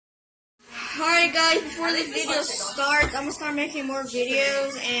Alright guys, before this video starts, I'm gonna start making more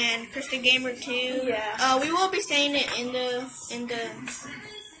videos, and Krista Gamer too. Yeah. We will be saying it in the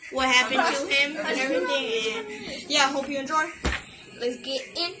what happened to him and everything, and yeah, I hope you enjoy. Let's get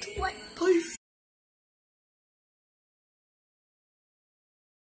into it, please.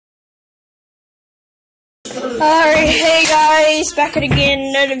 Alright, hey guys, back at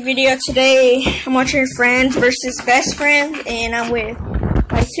again, another video today. I'm watching Friends versus Best Friends, and I'm with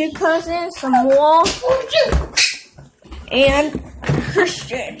my two cousins, Samuel and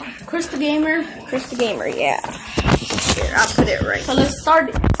Christian. Krista Gamer. Krista Gamer, yeah. Here, I'll put it right. So let's start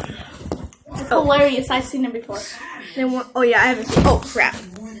it. It's hilarious. I've seen it before. Oh yeah, I haven't seen. Oh crap.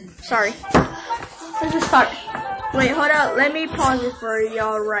 Sorry. Let's just start. Wait, hold up. Let me pause it for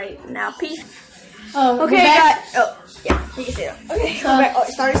y'all right now. Peace. Oh, okay, guys. Oh, yeah. You can see it. Okay. So,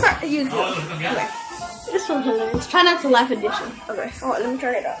 start. You go. Okay. This one's hilarious. Try not to laugh edition. Okay. Oh, let me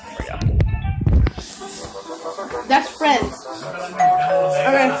turn it up for y'all. That's Friends.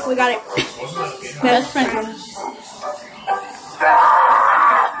 Okay, we got it. Best Friends.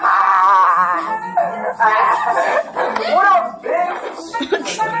 What up, bitch?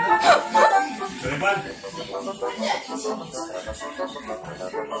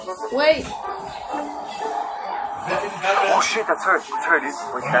 Wait. Oh shit, that's her. It's her, dude.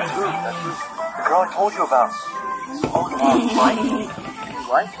 Wait, that's who? That's who? The girl I told you about. Oh, what?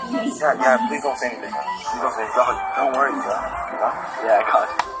 What? Yeah, please don't say anything. Please don't say anything. Don't worry, yeah, I got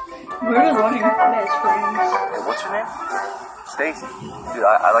it. We're watching Best Friends. Hey, what's her name? Stacy. Dude,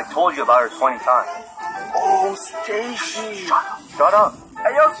 I like told you about her 20 times. Oh, Stacy. Shut up.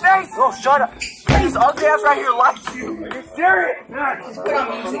 Hey, yo, Stacy. No, shut up. This ugly ass right here likes you. Are you serious? Just put on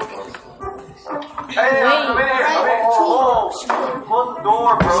music. Hey, come in here. Come in. Oh, close the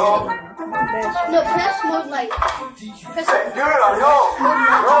door, bro. No, press mode like. Press Hey, dude, yo, get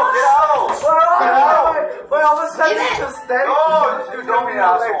out. Wait, all this stuff is just steady. No, dude, don't be an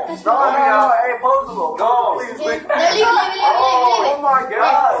asshole. Don't be an asshole. Hey, pose a little. No, please, please. Leave it. Oh my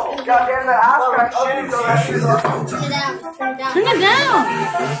god. God damn, that ass crack shit. Turn it down. Turn it down.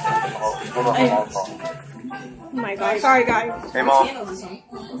 Oh my god. Sorry, guys. Hey, Mom.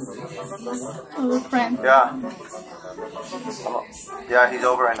 Oh, we're friends. Yeah. Yeah, he's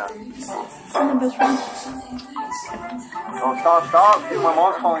over right now. Turn the best friends. Oh, stop. Dude, my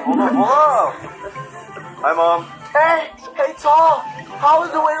mom's calling. Hold up. Hi, Mom. Hey, Tall. How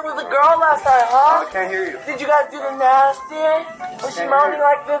was the waiting with the girl last night, huh? I can't hear you. Did you guys do the nasty? Was she moaning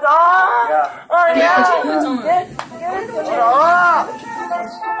like this? Yeah. Oh, yeah.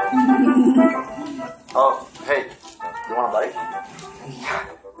 Oh, hey. You want a bite?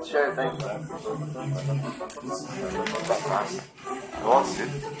 Sure, thank you. You want to?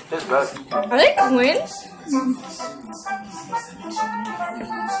 It's good. Are they twins?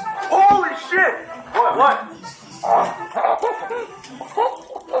 Holy shit! What?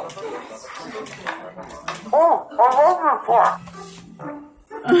 Oh, I love your part.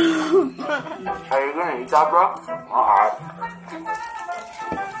 Are you gonna eat that, bro? Alright.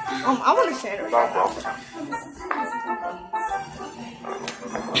 I want a sandwich.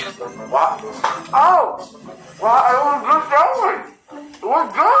 What? Oh! Well, I want a good sandwich. It was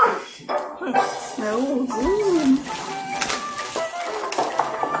good. No.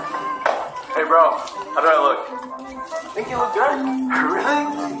 Hey, bro. How do I look? I think you look good. Really?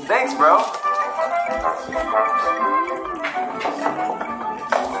 Thanks, bro.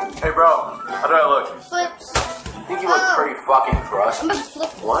 Hey, bro. How do I look? Flips. I think you look pretty fucking crusty. I'm gonna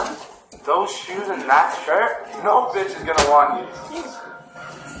flip. What? Those shoes and that shirt? No bitch is gonna want you.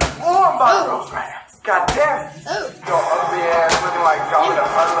 Oh, I'm about to roast right now. God damn it. Oh. Yo, ugly ass, looking like John with a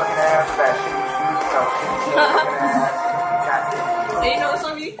fun looking ass with that shitty shoes, you know, looking ass. God damn it. They know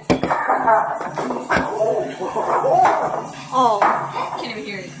something? Oh. Can't even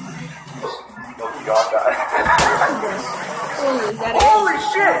hear it. Oh, you got that. Oh, is that Holy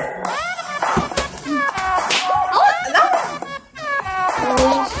shit!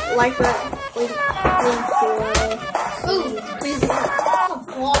 like that? Ooh. Please.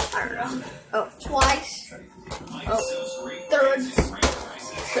 Oh. Twice. Oh. Third.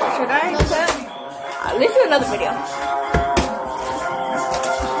 Should I? Let's do another video.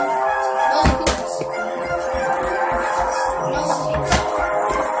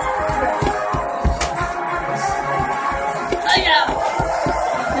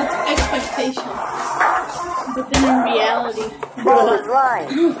 That's expectation. But then in reality.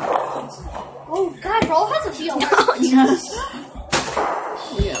 Oh God, bro, has a feel. Yes.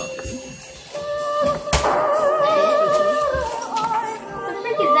 Reality. What the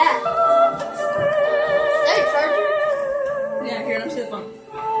freak is that? Is that a charger? Yeah, here, I'm sitting on.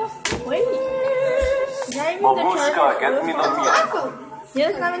 Wait. Is that even the Babushka, charger? get me the That's meal. an iPhone. Yeah,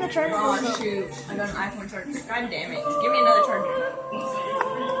 it's not even the charger. Oh shoot, I got an iPhone charger. God damn it. Give me another charger.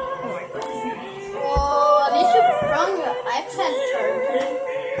 Oh, they should bring your iPad charger.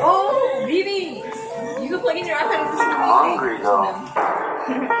 Oh, Vivi! You can plug in your iPad with this I'm hungry though.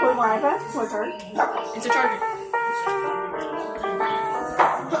 Put my iPad? What charger? It's a charger.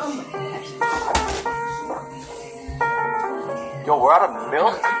 Yo, we're out of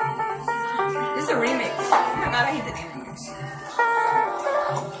milk? This is a remix. Oh my god, I hate the remix.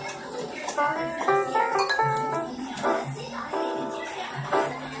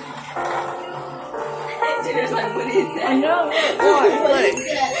 Junior's like, what is that? I know. What is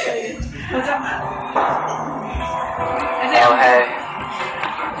that? Oh, hey.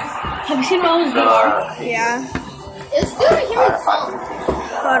 Have you seen my old video? Yeah. It's still a human song.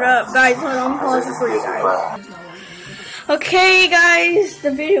 Hold up, guys. Hold on. Pause this for you guys. Okay, guys.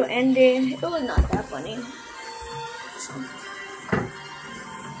 The video ended. It was not that funny.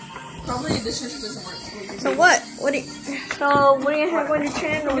 Probably this shirt doesn't work. So what? What do you have on your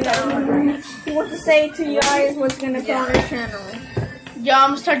channel? You want to say to you guys what's gonna come on your channel? Yeah, I'm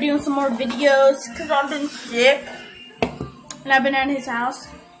gonna start doing some more videos because I've been sick and I've been at his house.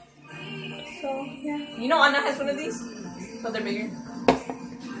 So yeah. You know Anna has one of these? But they're bigger.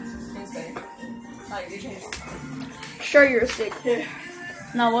 It's better. Like, you changed. Sure, you're sick too.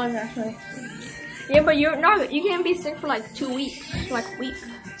 No, I was actually. Yeah, but you're not. You can't be sick for like 2 weeks, like a week.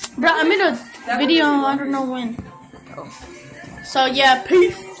 Bro, I made a video. I don't know when. So yeah,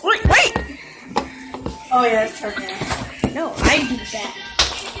 peace. Wait. Oh yeah, it's charging. No, I do that.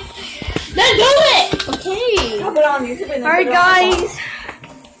 Let's do it. Okay. I'll put it on YouTube and then Alright, put it on my phone. guys.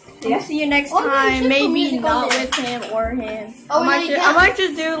 We'll see you next Oh, no, time. shit for Maybe music on not there. with him or him. Oh, I might no, you I can't. might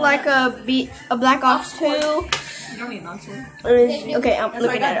just do like a Black Ops 2. You don't need not to. Okay, I'm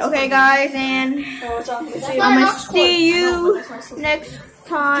looking at it. Okay, guys, and That's I'm not gonna enough see you next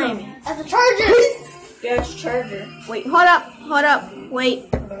time. That's a charger. Yeah, it's a charger. Wait, hold up, wait.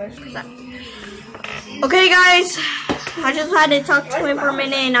 Okay, guys, I just had to talk to him for a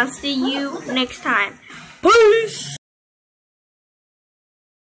minute, and I'll see you next time. Peace.